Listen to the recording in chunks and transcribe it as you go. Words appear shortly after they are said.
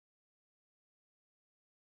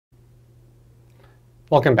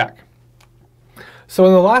Welcome back. So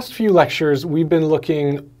in the last few lectures, we've been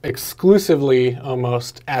looking exclusively,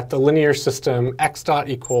 almost, at the linear system x dot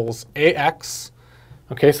equals ax.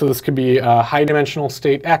 Okay, so this could be a high-dimensional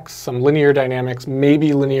state x, some linear dynamics, maybe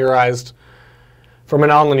linearized from a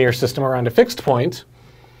nonlinear system around a fixed point.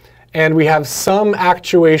 And we have some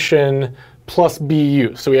actuation plus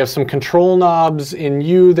bu. So we have some control knobs in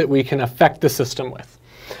u that we can affect the system with.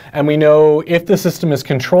 And we know if the system is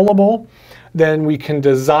controllable, then we can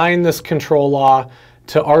design this control law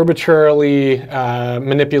to arbitrarily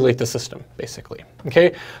manipulate the system, basically.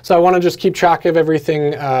 Okay, so I want to just keep track of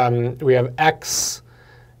everything. We have x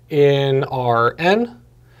in our n.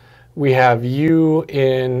 We have u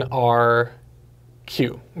in our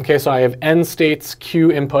q. Okay, so I have n states, q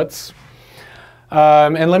inputs.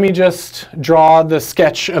 And let me just draw the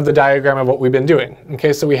sketch of the diagram of what we've been doing.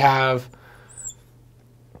 Okay, so we have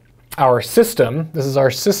our system. This is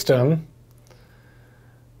our system.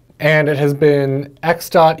 And it has been x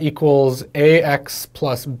dot equals ax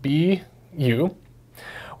plus bu.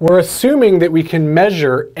 We're assuming that we can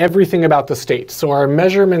measure everything about the state. So our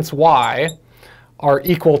measurements y are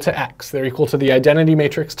equal to x. They're equal to the identity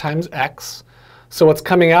matrix times x. So what's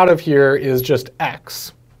coming out of here is just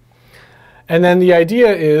x. And then the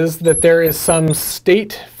idea is that there is some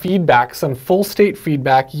state feedback, some full state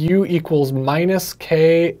feedback, u equals minus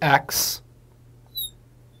kx,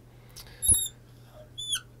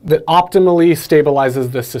 that optimally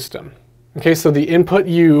stabilizes the system. Okay, so the input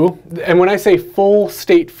u, and when I say full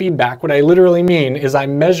state feedback, what I literally mean is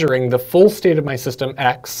I'm measuring the full state of my system,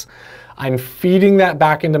 x. I'm feeding that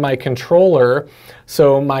back into my controller,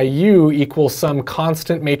 so my u equals some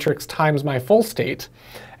constant matrix times my full state,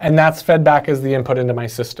 and that's fed back as the input into my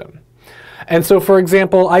system. And so, for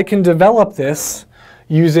example, I can develop this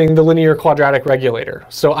using the linear quadratic regulator.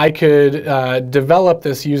 So I could develop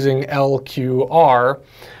this using LQR,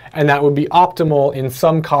 and that would be optimal in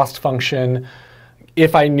some cost function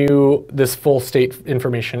if I knew this full state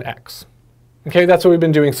information x. Okay, that's what we've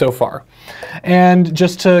been doing so far. And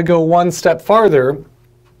just to go one step farther,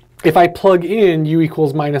 if I plug in u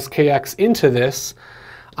equals minus kx into this,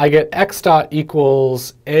 I get x dot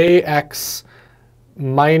equals ax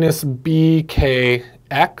minus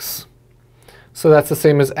bkx. So that's the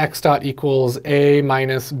same as x dot equals a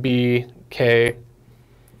minus b k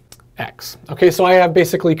x. Okay, so I have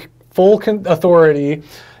basically full authority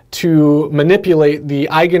to manipulate the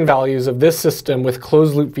eigenvalues of this system with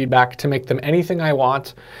closed loop feedback to make them anything I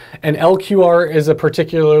want. And LQR is a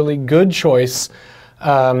particularly good choice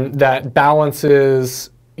that balances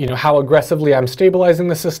how aggressively I'm stabilizing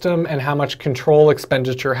the system and how much control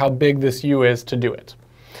expenditure, how big this u is to do it.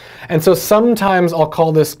 And so sometimes I'll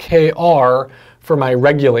call this KR for my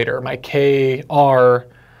regulator. My KR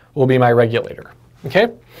will be my regulator. Okay?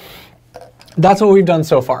 That's what we've done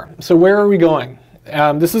so far. So where are we going?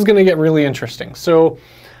 This is going to get really interesting. So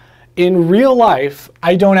in real life,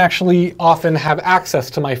 I don't actually often have access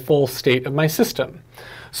to my full state of my system.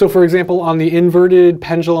 So for example, on the inverted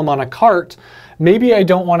pendulum on a cart, maybe I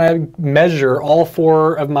don't want to measure all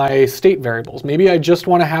 4 of my state variables. Maybe I just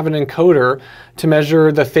want to have an encoder to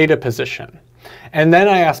measure the theta position. And then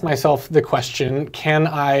I ask myself the question, can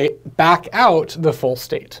I back out the full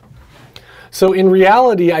state? So in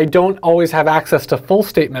reality, I don't always have access to full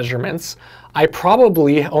state measurements. I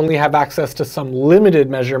probably only have access to some limited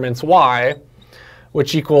measurements y,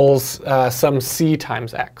 which equals some c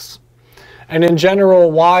times x. And in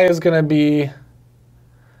general, y is going to be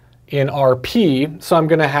in Rp, so I'm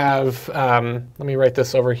going to have, let me write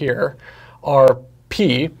this over here,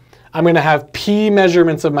 Rp. I'm going to have p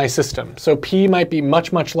measurements of my system. So p might be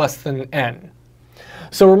much, much less than n.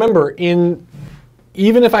 So remember, even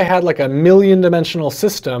if I had like a million-dimensional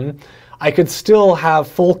system, I could still have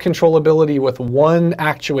full controllability with one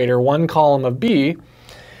actuator, one column of B.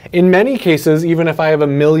 In many cases, even if I have a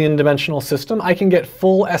million-dimensional system, I can get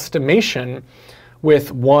full estimation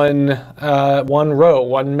with one row,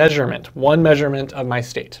 one measurement of my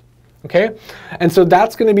state. Okay? And so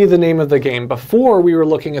that's going to be the name of the game. Before, we were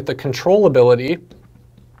looking at the controllability,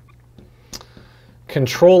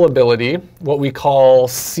 what we call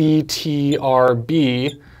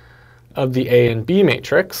CTRB of the A and B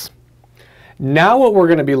matrix. Now what we're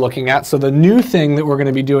going to be looking at, so the new thing that we're going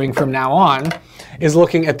to be doing from now on, is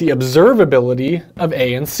looking at the observability of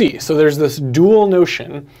A and C. So there's this dual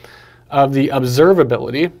notion of the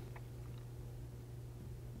observability.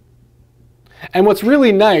 And what's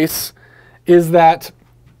really nice is that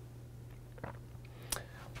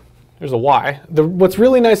there's a Y. What's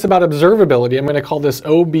really nice about observability, I'm going to call this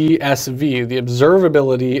OBSV, the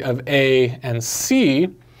observability of A and C,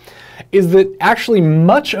 is that actually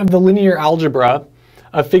much of the linear algebra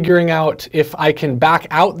of figuring out if I can back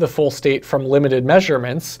out the full state from limited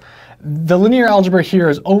measurements, the linear algebra here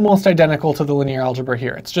is almost identical to the linear algebra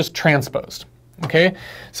here. It's just transposed. Okay,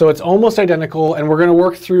 so it's almost identical, and we're going to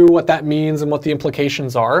work through what that means and what the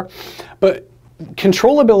implications are. But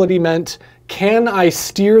controllability meant, can I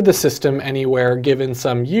steer the system anywhere given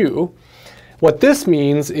some u? What this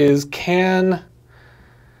means is, can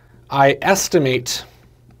I estimate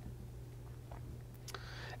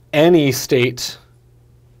any state,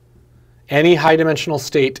 any high-dimensional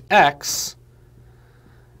state x,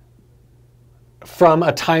 from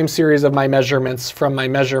a time series of my measurements, from my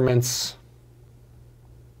measurements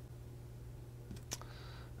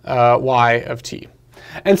y of t.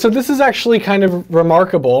 And so this is actually kind of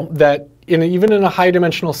remarkable that even in a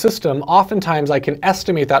high-dimensional system, oftentimes I can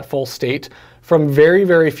estimate that full state from very,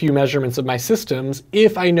 very few measurements of my systems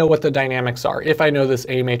if I know what the dynamics are, if I know this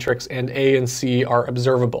A matrix and A and C are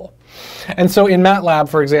observable. And so in MATLAB,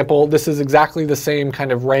 for example, this is exactly the same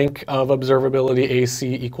kind of rank of observability,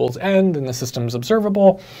 AC equals N, and the system's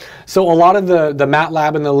observable. So a lot of the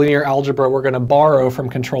MATLAB and the linear algebra we're going to borrow from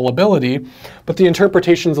controllability, but the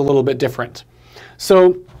interpretation's a little bit different.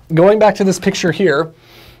 So going back to this picture here,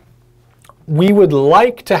 we would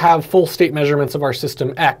like to have full state measurements of our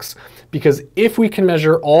system X, because if we can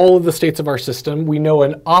measure all of the states of our system, we know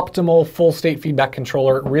an optimal full state feedback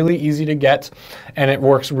controller, really easy to get, and it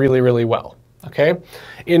works really, really well. Okay?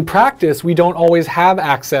 In practice, we don't always have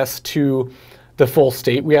access to the full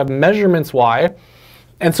state. We have measurements Y.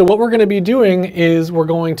 And so what we're going to be doing is we're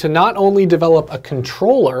going to not only develop a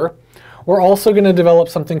controller, we're also going to develop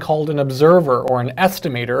something called an observer or an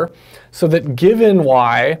estimator, so that given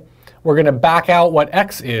Y, we're going to back out what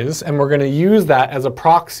x is, and we're going to use that as a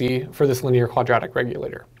proxy for this linear quadratic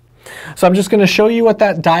regulator. So I'm just going to show you what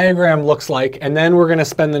that diagram looks like, and then we're going to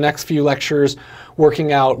spend the next few lectures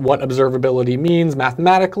working out what observability means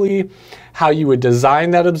mathematically, how you would design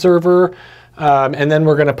that observer, and then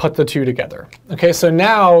we're going to put the two together. Okay, so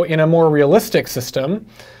now in a more realistic system,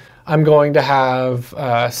 I'm going to have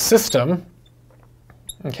a system,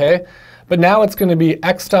 okay? But now it's going to be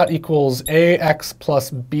x dot equals ax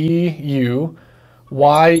plus bu,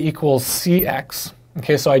 y equals cx.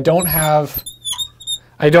 Okay, so I don't have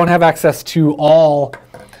access to all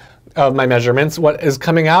of my measurements. What is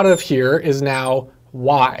coming out of here is now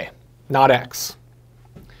y, not x.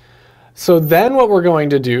 So then what we're going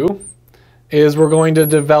to do is we're going to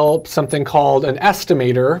develop something called an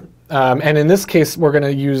estimator, and in this case we're going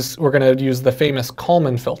to use the famous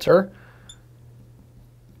Kalman filter.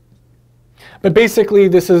 But basically,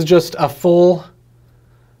 this is just a full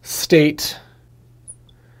state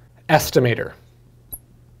estimator.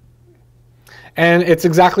 And it's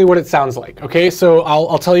exactly what it sounds like. Okay, so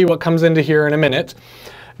I'll tell you what comes into here in a minute.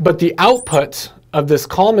 But the output of this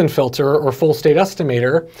Kalman filter or full state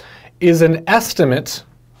estimator is an estimate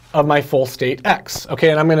of my full state x.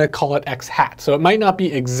 Okay, and I'm going to call it x hat. So it might not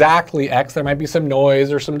be exactly x. There might be some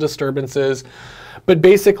noise or some disturbances. But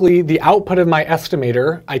basically, the output of my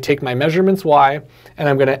estimator, I take my measurements y, and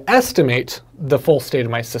I'm going to estimate the full state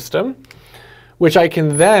of my system, which I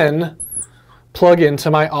can then plug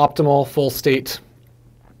into my optimal full state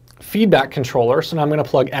feedback controller. So now I'm going to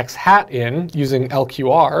plug x hat in using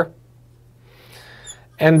LQR,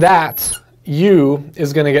 and that u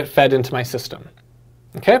is going to get fed into my system.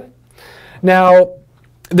 Okay? Now,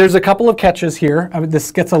 there's a couple of catches here.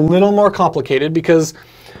 This gets a little more complicated because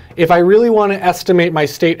if I really want to estimate my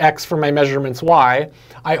state x from my measurements y,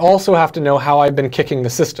 I also have to know how I've been kicking the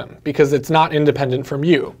system, because it's not independent from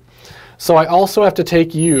u. So I also have to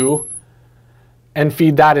take u and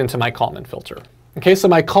feed that into my Kalman filter. Okay, so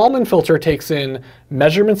my Kalman filter takes in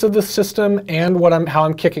measurements of the system and how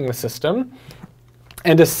I'm kicking the system.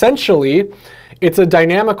 And essentially, it's a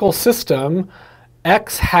dynamical system,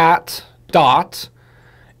 x hat dot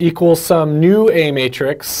equals some new A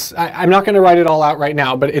matrix. I'm not going to write it all out right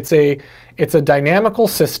now, but it's a dynamical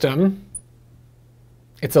system.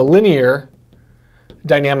 It's a linear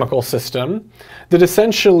dynamical system that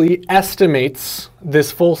essentially estimates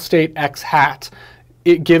this full state x hat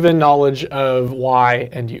given knowledge of y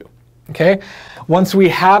and u. Okay? Once we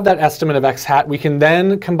have that estimate of x hat, we can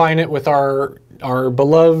then combine it with our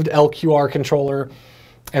beloved LQR controller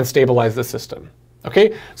and stabilize the system.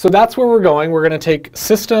 Okay, so that's where we're going. We're going to take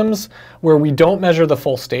systems where we don't measure the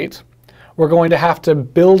full state. We're going to have to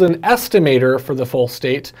build an estimator for the full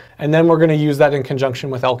state, and then we're going to use that in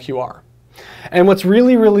conjunction with LQR. And what's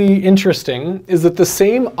really, really interesting is that the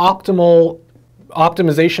same optimization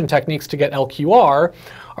techniques to get LQR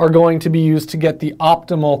are going to be used to get the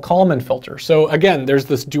optimal Kalman filter. So again, there's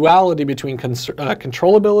this duality between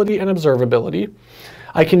controllability and observability.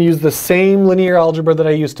 I can use the same linear algebra that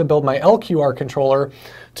I used to build my LQR controller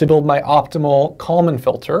to build my optimal Kalman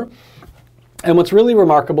filter. And what's really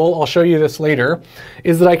remarkable, I'll show you this later,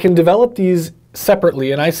 is that I can develop these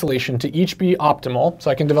separately in isolation to each be optimal. So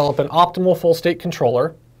I can develop an optimal full state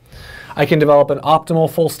controller. I can develop an optimal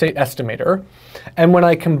full state estimator. And when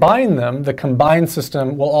I combine them, the combined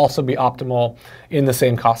system will also be optimal in the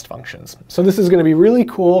same cost functions. So this is going to be really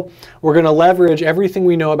cool. We're going to leverage everything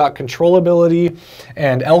we know about controllability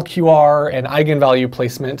and LQR and eigenvalue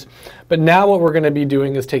placement. But now what we're going to be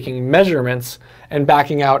doing is taking measurements and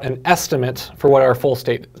backing out an estimate for what our full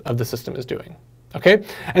state of the system is doing. Okay?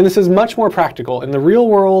 And this is much more practical. In the real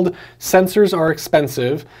world, sensors are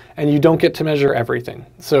expensive and you don't get to measure everything.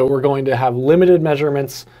 So we're going to have limited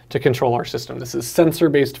measurements to control our system. This is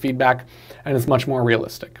sensor-based feedback and it's much more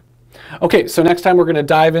realistic. Okay, so next time we're going to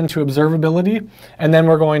dive into observability and then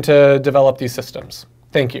we're going to develop these systems.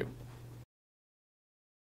 Thank you.